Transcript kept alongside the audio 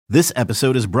This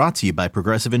episode is brought to you by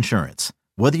Progressive Insurance.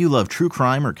 Whether you love true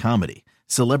crime or comedy,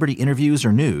 celebrity interviews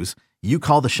or news, you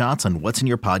call the shots on what's in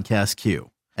your podcast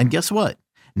queue. And guess what?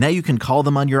 Now you can call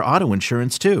them on your auto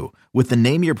insurance too with the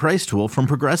Name Your Price tool from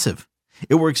Progressive.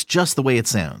 It works just the way it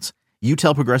sounds. You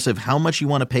tell Progressive how much you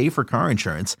want to pay for car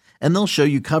insurance, and they'll show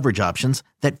you coverage options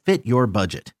that fit your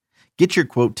budget. Get your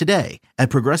quote today at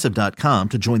Progressive.com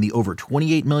to join the over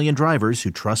 28 million drivers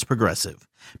who trust Progressive.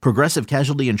 Progressive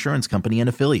Casualty Insurance Company and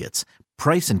Affiliates.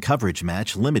 Price and coverage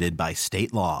match limited by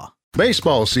state law.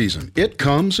 Baseball season, it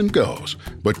comes and goes,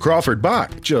 but Crawford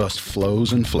Bock just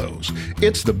flows and flows.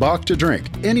 It's the Bock to drink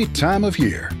any time of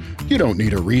year. You don't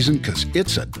need a reason because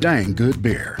it's a dang good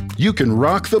beer. You can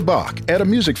rock the Bock at a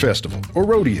music festival or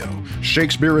rodeo,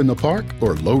 Shakespeare in the Park,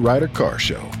 or lowrider car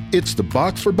show. It's the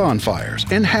Bock for bonfires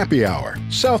and happy hour,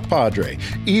 South Padre,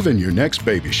 even your next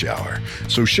baby shower.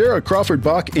 So share a Crawford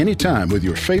Bock anytime with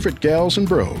your favorite gals and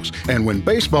bros. And when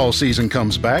baseball season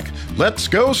comes back, let's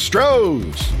go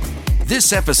Stros!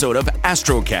 This episode of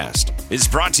Astrocast is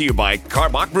brought to you by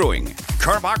Karbach Brewing.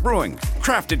 Karbach Brewing,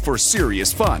 crafted for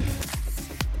serious fun.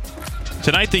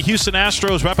 Tonight, the Houston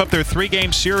Astros wrap up their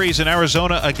three-game series in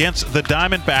Arizona against the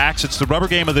Diamondbacks. It's the rubber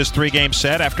game of this three-game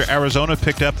set after Arizona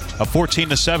picked up a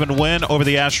 14-7 win over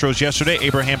the Astros yesterday.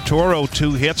 Abraham Toro,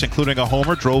 2 hits, including a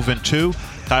homer, drove in 2.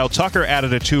 Kyle Tucker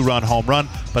added a 2-run home run,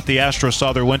 but the Astros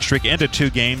saw their win streak end at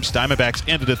 2 games. Diamondbacks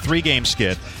ended a 3-game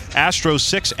skid. Astros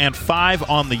 6-5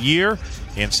 on the year,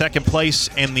 in second place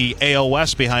in the AL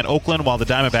West behind Oakland, while the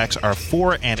Diamondbacks are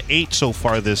 4-8 so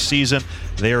far this season.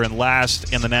 They're in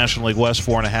last in the National League West,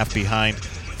 4.5 behind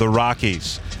the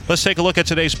Rockies. Let's take a look at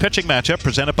today's pitching matchup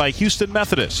presented by Houston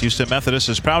Methodist. Houston Methodist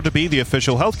is proud to be the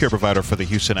official healthcare provider for the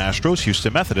Houston Astros.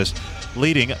 Houston Methodist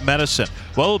leading medicine.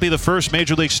 Well, it'll be the first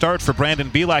Major League start for Brandon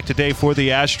Bielak today for the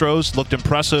Astros. Looked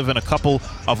impressive in a couple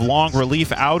of long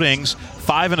relief outings.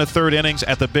 5 1/3 innings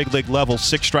at the big league level,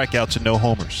 6 strikeouts and no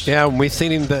homers. Yeah, we've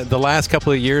seen him the last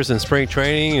couple of years in spring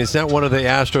training. He's not one of the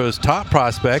Astros' top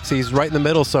prospects. He's right in the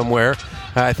middle somewhere.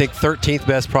 I think 13th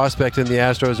best prospect in the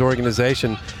Astros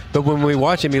organization. But when we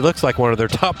watch him, he looks like one of their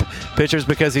top pitchers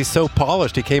because he's so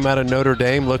polished. He came out of Notre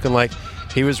Dame looking like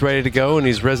he was ready to go, and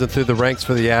he's risen through the ranks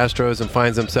for the Astros and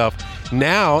finds himself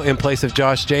now in place of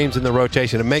Josh James in the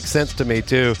rotation. It makes sense to me,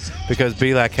 too, because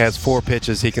Bielak has 4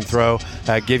 pitches he can throw,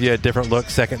 give you a different look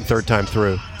second and third time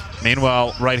through.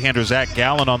 Meanwhile, right-hander Zach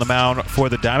Gallen on the mound for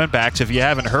the Diamondbacks. If you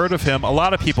haven't heard of him, a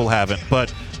lot of people haven't,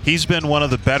 but he's been one of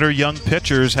the better young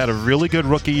pitchers, had a really good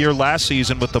rookie year last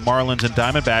season with the Marlins and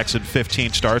Diamondbacks in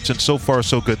 15 starts, and so far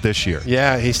so good this year.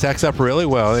 Yeah, he stacks up really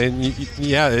well. And,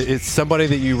 yeah, it's somebody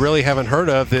that you really haven't heard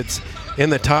of that's in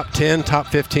the top 10, top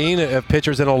 15 of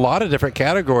pitchers in a lot of different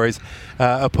categories.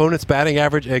 Opponents' batting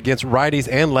average against righties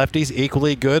and lefties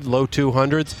equally good, low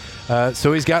 200s.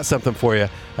 So he's got something for you.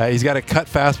 He's got a cut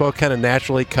fastball, kind of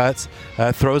naturally cuts.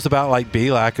 Throws about like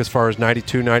Bielak as far as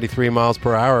 92, 93 miles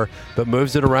per hour, but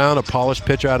moves it around. A polished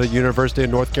pitcher out of University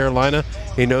of North Carolina.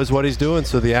 He knows what he's doing,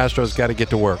 so the Astros got to get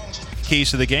to work.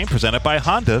 Keys to the game presented by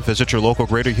Honda. Visit your local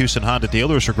Greater Houston Honda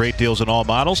dealers for great deals on all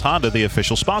models. Honda, the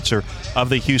official sponsor of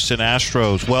the Houston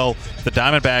Astros. Well, the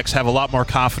Diamondbacks have a lot more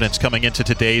confidence coming into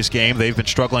today's game. They've been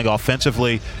struggling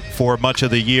offensively for much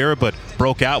of the year, but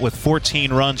broke out with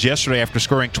 14 runs yesterday after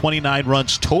scoring 29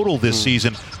 runs total this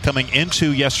season coming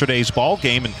into yesterday's ball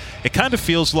game. And it kind of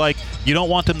feels like you don't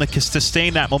want them to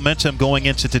sustain that momentum going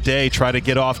into today, try to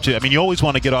get off to, I mean, you always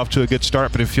want to get off to a good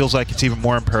start, but it feels like it's even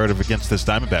more imperative against this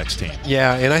Diamondbacks team.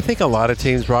 Yeah, and I think a lot of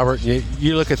teams, Robert,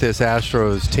 you look at this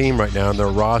Astros team right now and their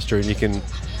roster, and you can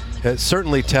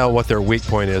certainly tell what their weak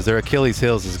point is. Their Achilles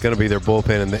heels is going to be their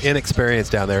bullpen and the inexperience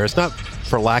down there. It's not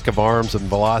for lack of arms and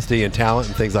velocity and talent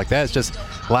and things like that. It's just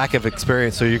lack of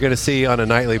experience. So you're going to see on a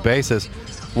nightly basis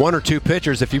 1 or 2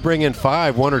 pitchers. If you bring in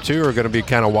 5, 1 or 2 are going to be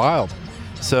kind of wild.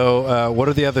 So what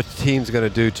are the other teams going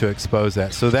to do to expose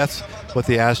that? So that's what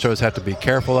the Astros have to be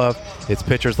careful of. It's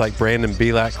pitchers like Brandon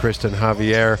Bielak, Christian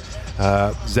Javier,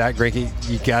 Zach Greinke.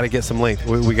 You got to get some length.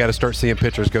 We got to start seeing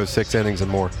pitchers go 6 innings and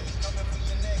more.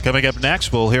 Coming up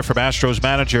next, we'll hear from Astros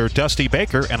manager Dusty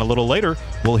Baker, and a little later,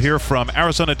 we'll hear from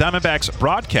Arizona Diamondbacks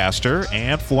broadcaster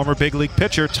and former big league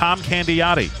pitcher Tom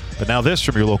Candiotti. But now this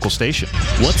from your local station.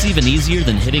 What's even easier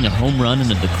than hitting a home run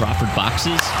into the Crawford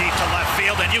boxes? Deep to left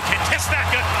field, and you can kiss that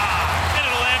goodbye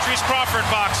into the Landry's Crawford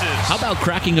boxes. How about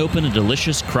cracking open a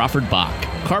delicious Crawford Bock?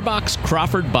 Carbox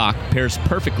Crawford Bock pairs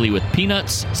perfectly with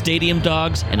peanuts, stadium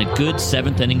dogs, and a good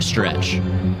 7th inning stretch.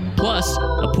 Plus,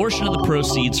 a portion of the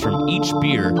proceeds from each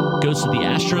beer goes to the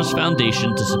Astros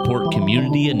Foundation to support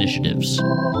community initiatives.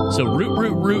 So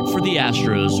root for the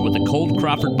Astros with a cold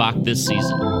Crawford Bock this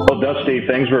season. Well, Dusty,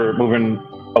 things were moving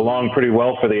along pretty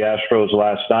well for the Astros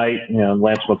last night.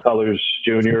 Lance McCullers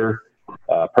Jr.,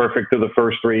 perfect through the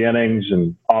first 3 innings,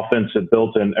 and offense had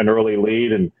built an early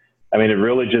lead. And I mean, it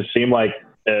really just seemed like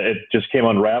it just came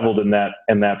unraveled in that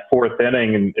 4th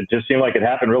inning, and it just seemed like it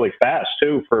happened really fast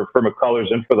too for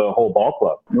McCullers and for the whole ball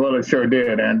club. Well, it sure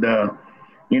did, and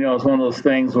it's one of those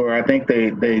things where I think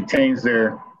they changed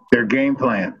their game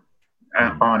plan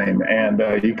on him, and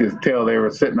you could tell they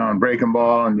were sitting on breaking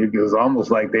ball, and it was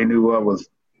almost like they knew what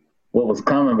was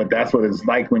coming. But that's what it's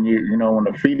like when when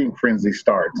the feeding frenzy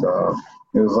starts.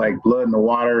 It was like blood in the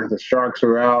water. The Sharks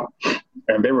were out,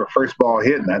 and they were first ball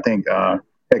hitting. I think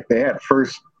they had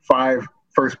 5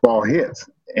 first ball hits,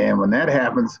 and when that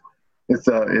happens,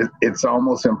 it's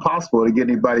almost impossible to get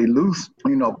anybody loose,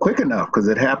 quick enough, because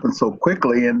it happens so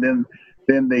quickly. And then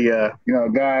the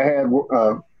guy I had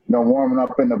warming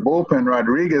up in the bullpen,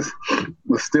 Rodriguez,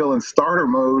 was still in starter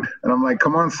mode, and I'm like,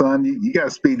 come on, son, you got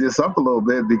to speed this up a little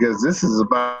bit, because this is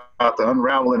about to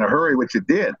unravel in a hurry, which it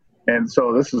did. And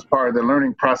so this is part of the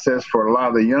learning process for a lot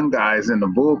of the young guys in the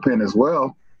bullpen as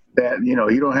well, that,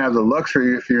 you don't have the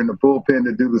luxury if you're in the bullpen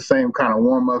to do the same kind of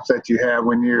warm-ups that you have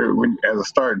when as a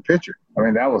starting pitcher. I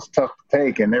mean, that was tough to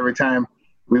take, and every time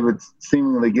we would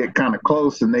seemingly get kind of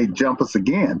close and they'd jump us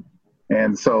again.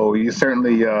 And so you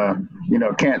certainly,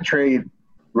 can't trade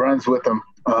runs with them,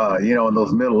 in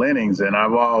those middle innings. And I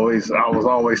was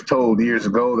always told years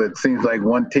ago that it seems like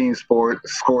one team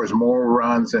scores more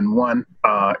runs in one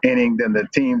inning than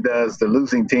the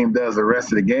losing team does the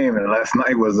rest of the game. And last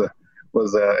night was an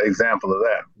example of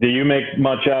that. Do you make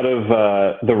much out of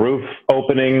the roof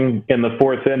opening in the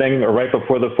 4th inning, or right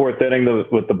before the 4th inning,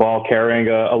 with the ball carrying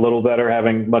a little better,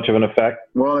 having much of an effect?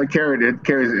 Well, it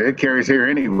carries here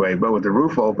anyway. But with the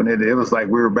roof open, it was like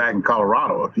we were back in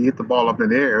Colorado. If you hit the ball up in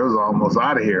the air, it was almost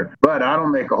out of here. But I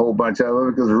don't make a whole bunch of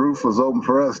it, because the roof was open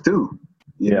for us too.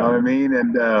 You know what I mean?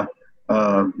 And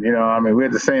we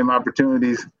had the same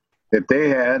opportunities that they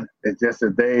had. It's just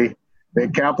that they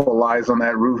capitalized on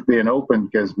that roof being open,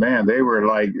 because, man, they were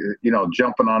like,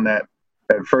 jumping on that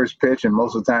first pitch, and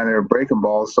most of the time they were breaking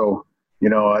balls. So,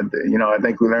 I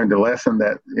think we learned the lesson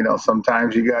that,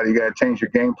 sometimes you got to change your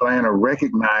game plan or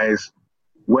recognize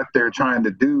what they're trying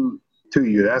to do to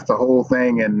you. That's the whole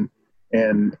thing. And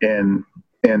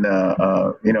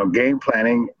game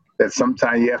planning, that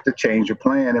sometimes you have to change your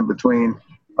plan in between,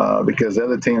 because the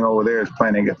other team over there is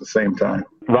planning at the same time.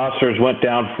 Rosters went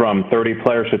down from 30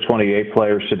 players to 28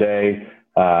 players today.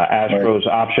 Astros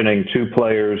optioning 2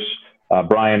 players,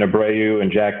 Brian Abreu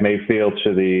and Jack Mayfield,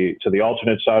 to the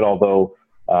alternate side. Although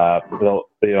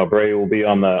Abreu will be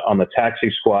on the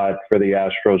taxi squad for the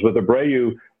Astros. With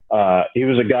Abreu, he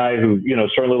was a guy who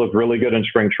certainly looked really good in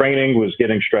spring training, was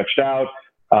getting stretched out.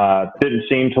 Didn't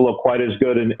seem to look quite as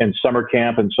good in summer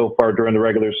camp and so far during the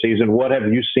regular season. What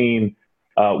have you seen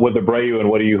with Abreu, and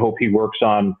what do you hope he works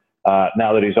on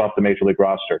now that he's off the major league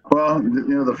roster? Well,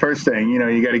 the first thing,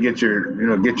 you got to get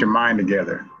your mind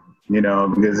together,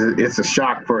 because it's a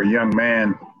shock for a young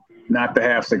man not to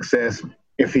have success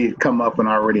if he'd come up and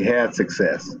already had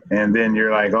success. And then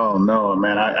you're like, oh no,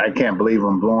 man, I can't believe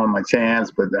I'm blowing my chance.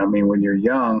 But I mean, when you're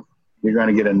young, you're going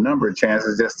to get a number of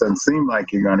chances. It just doesn't seem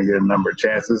like you're going to get a number of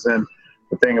chances. And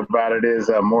the thing about it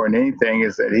is, more than anything,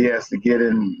 is that he has to get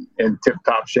in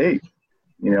tip-top shape.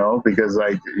 Because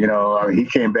he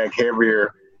came back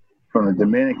heavier from the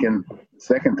Dominican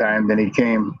second time than he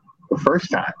came the first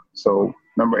time. So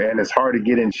and it's hard to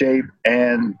get in shape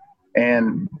and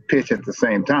pitch at the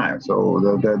same time. So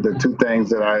the 2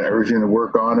 things that I urge him to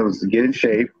work on, it was to get in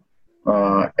shape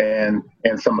and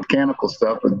some mechanical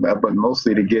stuff, but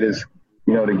mostly to get his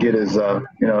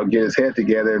head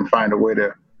together and find a way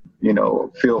to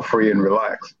feel free and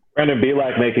relax. Brandon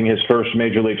Bielak making his first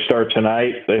major league start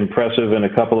tonight. Impressive in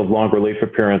a couple of long relief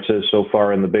appearances so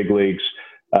far in the big leagues.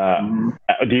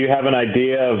 Do you have an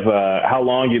idea of how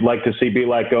long you'd like to see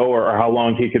Bielak go, or how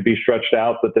long he could be stretched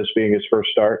out, with this being his first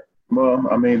start? Well,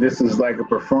 I mean, this is like a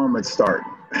performance start.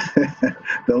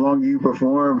 The longer you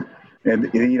perform,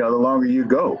 and the longer you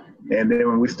go. And then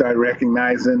when we start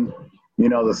recognizing,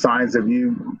 the signs of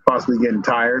you possibly getting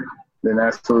tired, then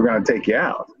that's when we're going to take you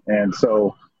out. And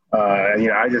so,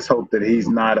 I just hope that he's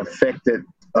not affected,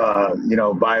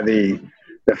 by the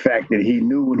fact that he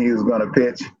knew when he was going to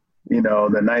pitch,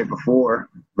 the night before,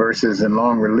 versus in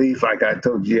long relief. Like I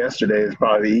told you yesterday, is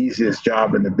probably the easiest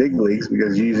job in the big leagues,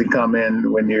 because you usually come in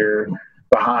when you're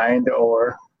behind,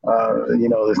 or,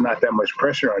 there's not that much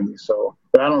pressure on you. So,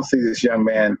 but I don't see this young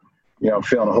man,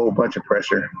 feeling a whole bunch of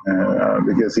pressure,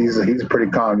 because he's a pretty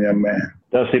calm young man.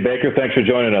 Dusty Baker, thanks for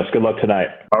joining us. Good luck tonight.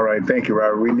 All right. Thank you,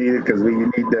 Robert. We need it, because we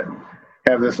need to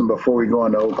have this one before we go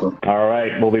into Oakland. All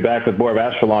right. We'll be back with more of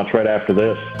Astro Launch right after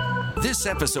this. This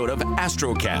episode of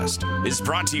Astrocast is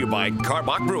brought to you by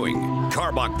Karbach Brewing.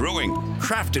 Karbach Brewing,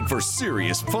 crafted for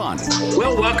serious fun.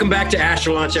 Well, welcome back to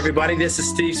Astro Launch, everybody. This is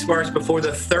Steve Sparks before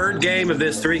the third game of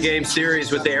this three-game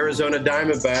series with the Arizona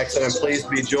Diamondbacks, and I'm pleased to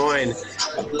be joined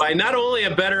by not only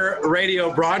a better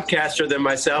radio broadcaster than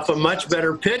myself, a much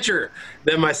better pitcher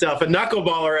than myself, a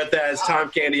knuckleballer at that is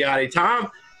Tom Candiotti. Tom,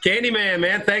 Candyman,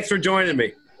 man, thanks for joining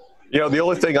me. You know, the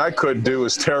only thing I could do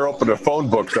is tear open a phone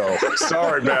book, though.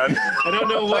 Sorry, man. I don't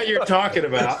know what you're talking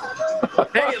about.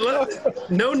 Hey, look,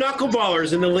 no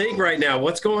knuckleballers in the league right now.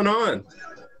 What's going on?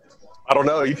 I don't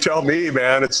know. You tell me,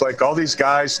 man. It's like all these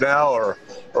guys now are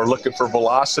looking for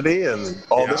velocity and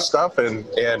all this stuff. And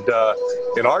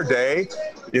in our day,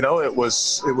 you know, it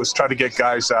was trying to get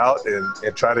guys out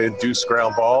and try to induce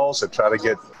ground balls and try to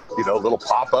get, you know, little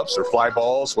pop-ups or fly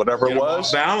balls, whatever it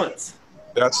was. Balance.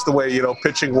 That's the way, you know,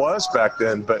 pitching was back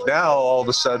then. But now, all of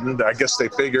a sudden, I guess they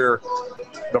figure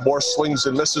the more swings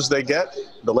and misses they get,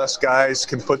 the less guys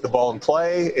can put the ball in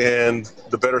play, and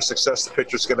the better success the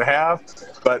pitcher's going to have.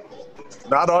 But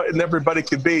not everybody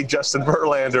can be Justin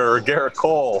Verlander or Garrett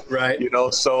Cole. Right. You know,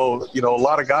 so, you know, a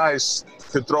lot of guys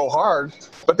can throw hard,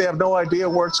 but they have no idea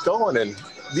where it's going. And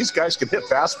these guys can hit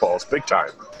fastballs big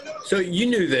time. So you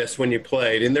knew this when you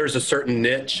played, and there's a certain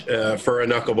niche for a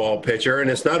knuckleball pitcher, and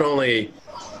it's not only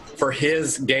for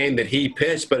his game that he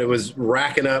pitched, but it was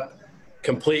racking up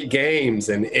complete games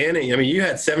and innings. I mean, you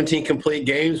had 17 complete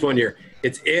games one year.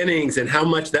 It's innings and how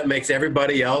much that makes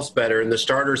everybody else better, and the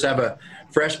starters have a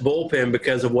fresh bullpen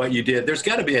because of what you did. There's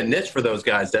got to be a niche for those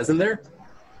guys, doesn't there?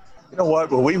 You know what?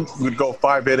 When we would go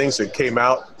 5 innings and came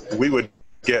out, we would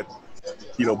get,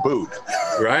 you know, booed.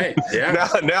 Right. Yeah.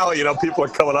 Now, you know, people are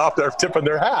coming off there tipping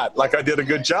their hat like I did a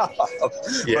good job.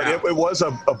 Yeah. But it was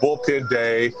a bullpen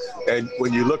day. And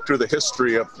when you look through the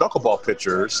history of knuckleball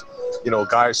pitchers, you know,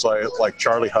 guys like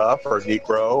Charlie Huff or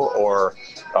Niekro or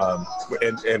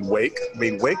and Wake. I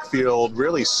mean, Wakefield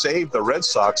really saved the Red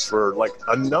Sox for like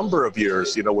a number of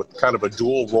years, you know, with kind of a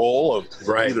dual role of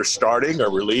either starting or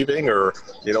relieving, or,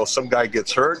 you know, some guy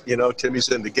gets hurt, you know, Timmy's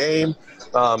in the game.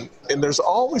 And there's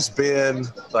always been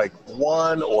like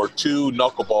 1 or 2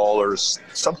 knuckleballers,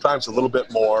 sometimes a little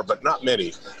bit more, but not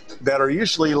many, that are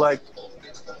usually like,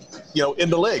 you know, in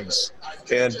the leagues.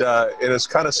 And it's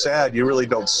kind of sad. You really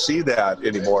don't see that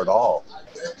anymore at all.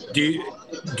 Do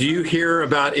you hear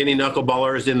about any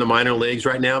knuckleballers in the minor leagues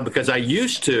right now? Because I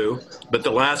used to, but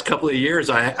the last couple of years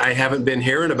I haven't been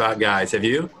hearing about guys. Have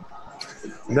you?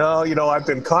 No, you know, I've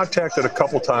been contacted a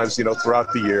couple times, you know,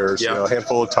 throughout the years, you know, a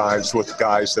handful of times with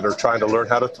guys that are trying to learn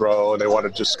how to throw, and they want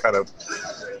to just kind of,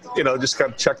 you know, just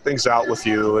kind of check things out with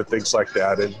you and things like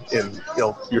that. And you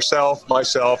know, yourself,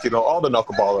 myself, you know, all the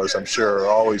knuckleballers, I'm sure, are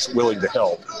always willing to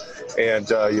help. And,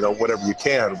 you know, whatever you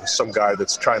can with some guy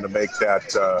that's trying to make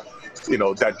that, you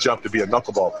know, that jump to be a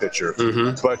knuckleball pitcher.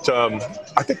 Mm-hmm. But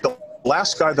I think the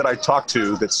last guy that I talked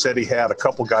to that said he had a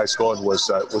couple guys going was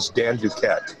Dan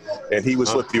Duquette. And he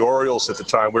was with the Orioles at the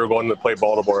time. We were going to play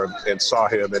Baltimore and saw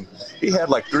him. And he had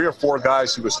like 3 or 4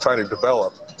 guys he was trying to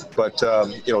develop. But,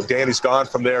 you know, Danny's gone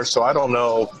from there. So I don't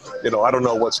know, you know, I don't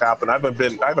know what's happened. I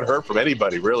haven't heard from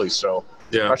anybody really. So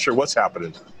I'm not sure what's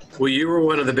happening. Well, you were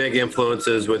one of the big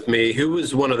influences with me. Who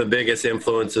was one of the biggest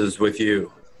influences with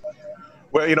you?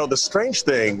 Well, you know, the strange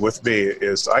thing with me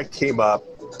is I came up,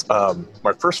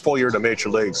 my first full year in the major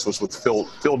leagues was with Phil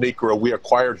Niekro. We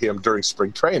acquired him during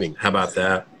spring training. How about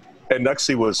that? And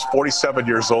Nuxie was 47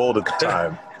 years old at the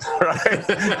time. Right?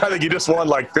 I think he just won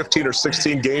like 15 or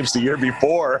 16 games the year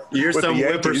before. You're some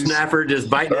whippersnapper just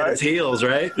biting at his heels,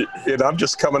 right? And I'm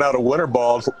just coming out of winter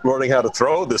ball learning how to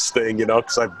throw this thing, you know,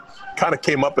 because I kind of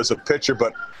came up as a pitcher,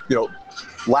 but, you know,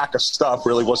 lack of stuff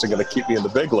really wasn't going to keep me in the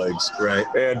big leagues. Right.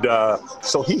 And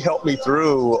so he helped me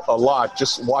through a lot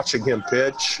just watching him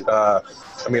pitch.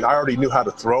 I mean, I already knew how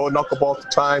to throw a knuckleball at the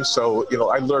time. So, you know,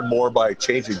 I learned more by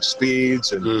changing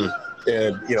speeds and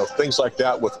you know, things like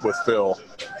that with Phil.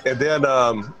 And then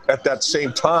at that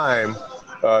same time,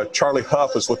 Charlie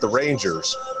Huff was with the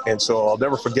Rangers. And so I'll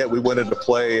never forget, we went in to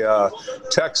play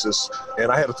Texas,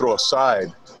 and I had to throw a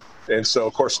side. And so,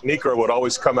 of course, Niekro would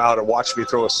always come out and watch me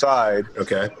throw a side.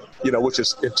 Okay. You know, which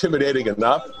is intimidating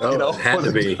enough. Oh, you know, it had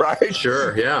to be. Right?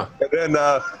 Sure, yeah. And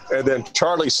then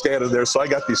Charlie's standing there, so I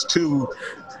got these 2,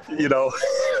 you know,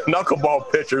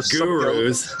 knuckleball pitchers.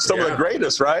 Gurus. Some of the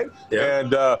greatest, right? Yeah.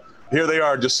 And here they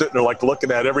are just sitting there like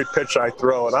looking at every pitch I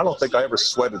throw, and I don't think I ever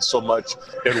sweated so much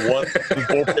in one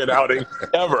bullpen outing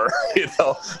ever, you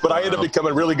know. But I ended up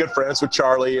becoming really good friends with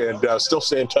Charlie and still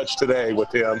stay in touch today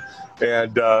with him.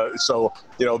 And so,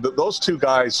 you know, those 2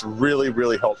 guys really,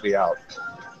 really helped me out.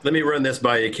 Let me run this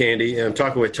by you, Candy. I'm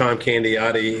talking with Tom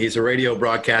Candiotti. He's a radio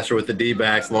broadcaster with the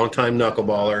D-backs, longtime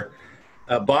knuckleballer.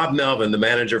 Bob Melvin, the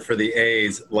manager for the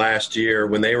A's last year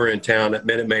when they were in town at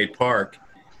Minute Maid Park,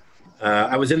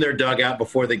 I was in their dugout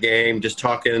before the game just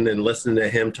talking and listening to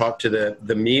him talk to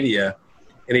the media,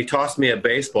 and he tossed me a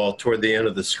baseball toward the end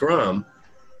of the scrum.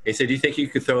 He said, do you think you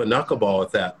could throw a knuckleball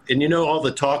at that? And all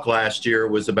the talk last year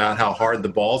was about how hard the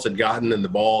balls had gotten and the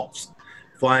balls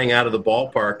flying out of the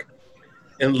ballpark.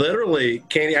 And literally,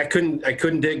 Candy, I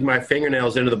couldn't dig my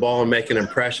fingernails into the ball and make an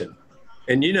impression.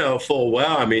 And full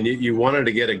well, I mean, you wanted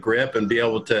to get a grip and be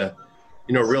able to,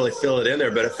 really fill it in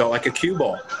there, but it felt like a cue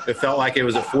ball. It felt like it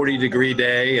was a 40-degree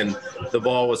day and the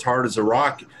ball was hard as a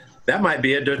rock. That might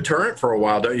be a deterrent for a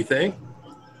while, don't you think?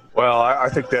 Well, I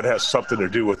think that has something to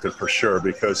do with it for sure,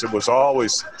 because it was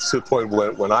always to the point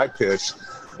when I pitched,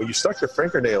 when you stuck your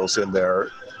fingernails in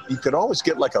there, you could always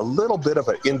get like a little bit of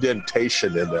an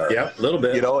indentation in there. Yeah, a little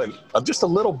bit. And just a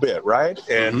little bit, right?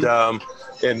 And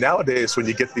and nowadays when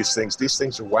you get these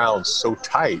things are wound so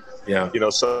tight. Yeah.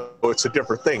 So it's a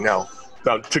different thing. Now,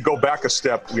 to go back a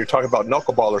step, when you're talking about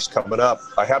knuckleballers coming up,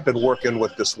 I have been working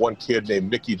with this one kid named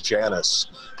Mickey Janis.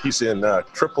 He's in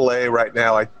AAA right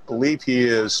now. I believe he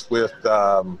is with,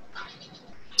 I'm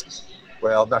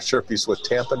not sure if he's with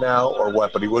Tampa now or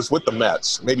what, but he was with the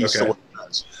Mets. Maybe he's still with the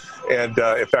Mets. And,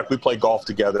 in fact, we play golf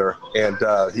together. And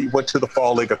he went to the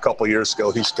Fall League a couple years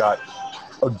ago. He's got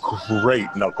a great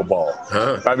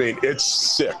knuckleball. I mean, it's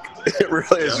sick. It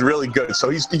really is really good. So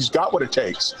he's got what it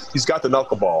takes. He's got the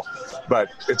knuckleball. But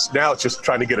it's just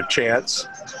trying to get a chance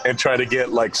and trying to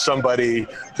get, like, somebody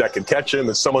that can catch him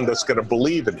and someone that's going to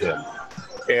believe in him.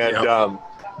 And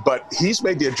but he's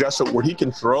made the adjustment where he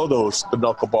can throw the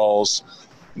knuckleballs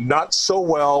not so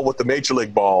well with the Major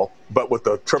League ball, but with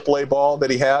the AAA ball that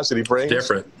he has that he brings.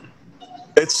 Different.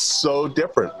 It's so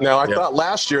different. Now, I thought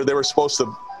last year they were supposed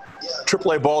to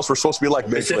AAA balls were supposed to be like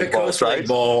Major League balls, right? Pacific Coast League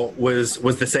ball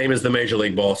was the same as the Major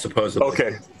League ball, supposedly.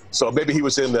 Okay. So maybe he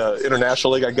was in the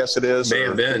International League, I guess it is. May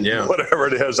have been, yeah. Whatever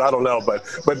it is, I don't know. But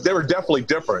they were definitely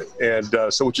different. And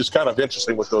so which is kind of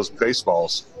interesting with those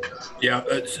baseballs. Yeah.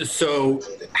 So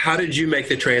how did you make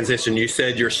the transition? You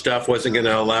said your stuff wasn't going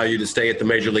to allow you to stay at the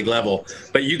Major League level.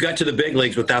 But you got to the big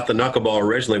leagues without the knuckleball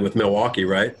originally with Milwaukee,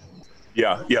 right?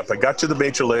 Yeah. I got to the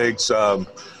Major Leagues. I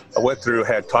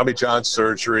had Tommy John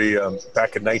surgery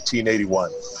back in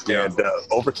 1981 and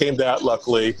overcame that,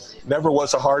 luckily. Never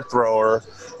was a hard thrower,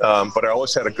 but I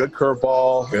always had a good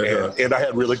curveball and I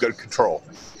had really good control.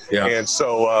 Yeah. And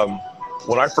so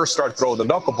when I first started throwing the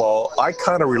knuckleball, I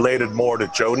kind of related more to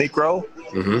Joe Niekro,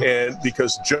 and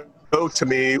because Joe, to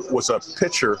me, was a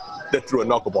pitcher that threw a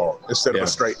knuckleball instead of a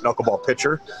straight knuckleball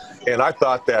pitcher. And I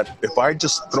thought that if I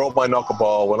just throw my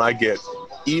knuckleball when I get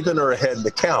even or ahead in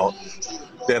the count,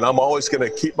 then I'm always going to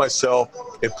keep myself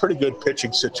in pretty good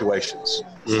pitching situations.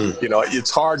 It's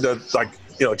hard to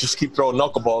just keep throwing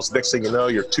knuckleballs. Next thing you know,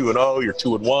 you're 2-0, you're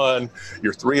 2-1,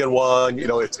 you're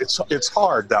 3-1. It's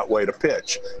hard that way to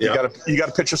pitch. You got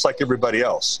to pitch just like everybody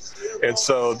else. And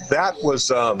so that was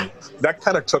that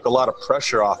kind of took a lot of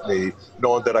pressure off me,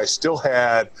 knowing that I still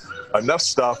had enough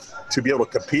stuff to be able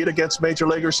to compete against major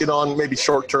leaguers, on maybe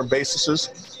short-term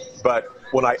bases. But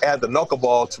when I add the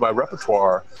knuckleball to my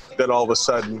repertoire, then all of a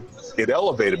sudden it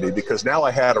elevated me because now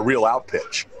I had a real out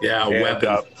pitch. Yeah,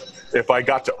 weapon. If I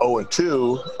got to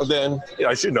 0-2, then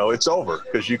as you know, it's over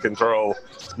because you can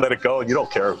let it go, and you don't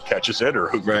care who catches it or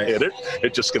who hit it.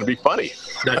 It's just going to be funny.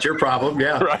 Not your problem,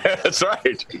 yeah. Right, that's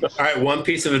right. All right, one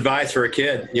piece of advice for a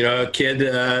kid. A kid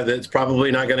that's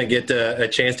probably not going to get a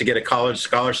chance to get a college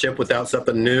scholarship without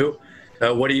something new.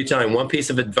 What are you telling him? One piece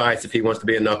of advice if he wants to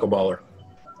be a knuckleballer.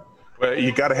 Well,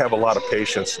 you got to have a lot of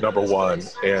patience, number one.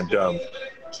 And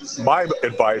my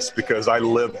advice, because I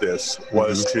lived this,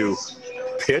 was to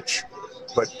pitch,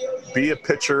 but be a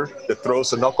pitcher that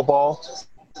throws a knuckleball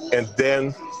and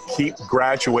then keep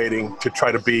graduating to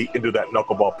try to be into that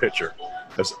knuckleball pitcher.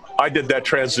 Because I did that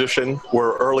transition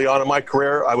where early on in my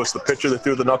career, I was the pitcher that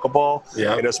threw the knuckleball.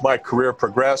 Yeah. And as my career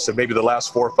progressed, and maybe the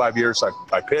last 4 or 5 years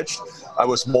I pitched, I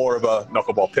was more of a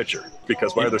knuckleball pitcher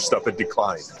because my other stuff had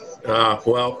declined.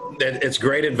 Well, it's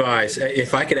great advice.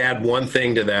 If I could add one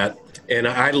thing to that, and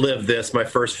I lived this my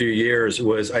first few years,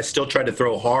 was I still tried to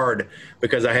throw hard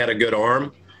because I had a good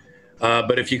arm.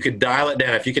 But if you could dial it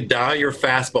down, if you could dial your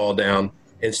fastball down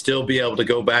and still be able to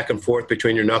go back and forth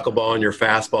between your knuckleball and your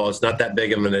fastball, it's not that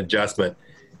big of an adjustment.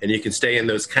 And you can stay in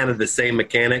those kind of the same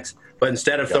mechanics. But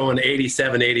instead of throwing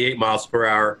 87, 88 miles per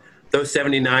hour, throw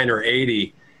 79 or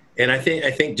 80. And I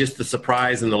think just the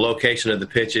surprise and the location of the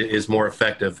pitch is more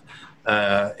effective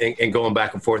in going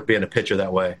back and forth being a pitcher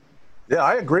that way. Yeah,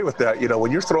 I agree with that.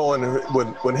 When you're throwing,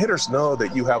 when hitters know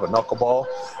that you have a knuckleball,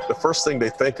 the first thing they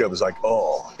think of is like,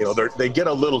 they get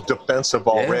a little defensive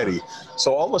already. Yeah.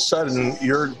 So all of a sudden,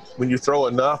 when you throw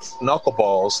enough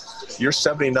knuckleballs, your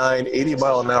 79, 80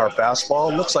 mile an hour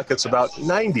fastball looks like it's about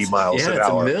 90 miles an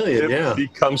hour. It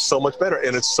becomes so much better,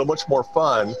 and it's so much more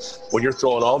fun when you're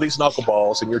throwing all these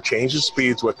knuckleballs and you're changing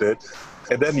speeds with it.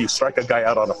 And then you strike a guy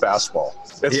out on a fastball.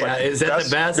 It's is that the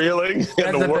best feeling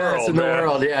in the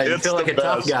world? Yeah, you feel like a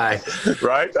tough guy,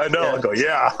 right? I know.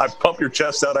 Yeah. I go, I pumped your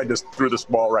chest out. I just threw this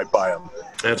ball right by him.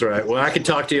 That's right. Well, I could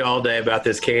talk to you all day about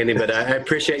this, Candy, but I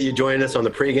appreciate you joining us on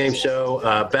the pregame show.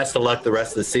 Best of luck the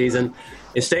rest of the season,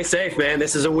 and stay safe, man.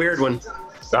 This is a weird one.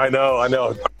 I know.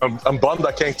 I'm bummed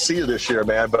I can't see you this year,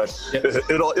 man, but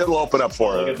it'll open up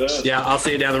for us. Yeah, I'll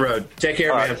see you down the road. Take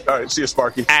care, man. All right, see you,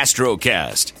 Sparky.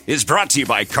 Astrocast is brought to you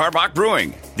by Karbach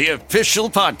Brewing, the official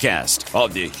podcast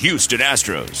of the Houston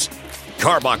Astros.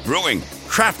 Karbach Brewing,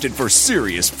 crafted for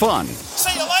serious fun.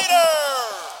 See you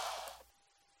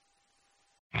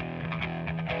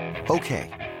later! Okay,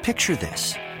 picture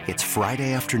this. It's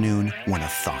Friday afternoon when a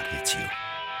thought hits you.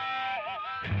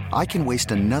 I can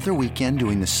waste another weekend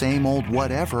doing the same old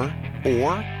whatever,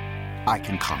 or I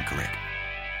can conquer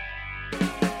it.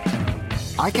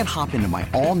 I can hop into my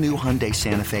all-new Hyundai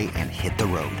Santa Fe and hit the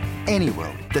road. Any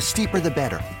road. The steeper, the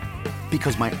better.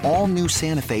 Because my all-new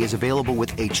Santa Fe is available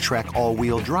with H-Track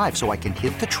all-wheel drive, so I can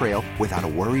hit the trail without a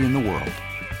worry in the world.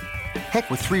 Heck,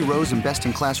 with 3 rows and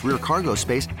best-in-class rear cargo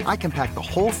space, I can pack the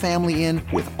whole family in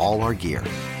with all our gear.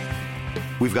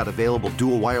 We've got available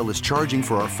dual wireless charging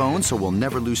for our phones, so we'll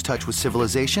never lose touch with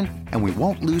civilization, and we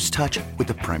won't lose touch with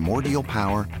the primordial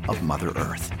power of Mother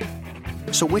Earth.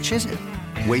 So which is it?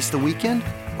 Waste the weekend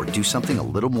or do something a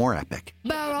little more epic?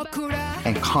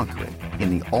 And conquer it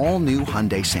in the all-new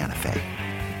Hyundai Santa Fe.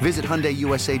 Visit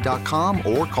HyundaiUSA.com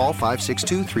or call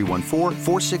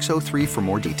 562-314-4603 for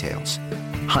more details.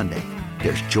 Hyundai,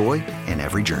 there's joy in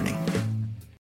every journey.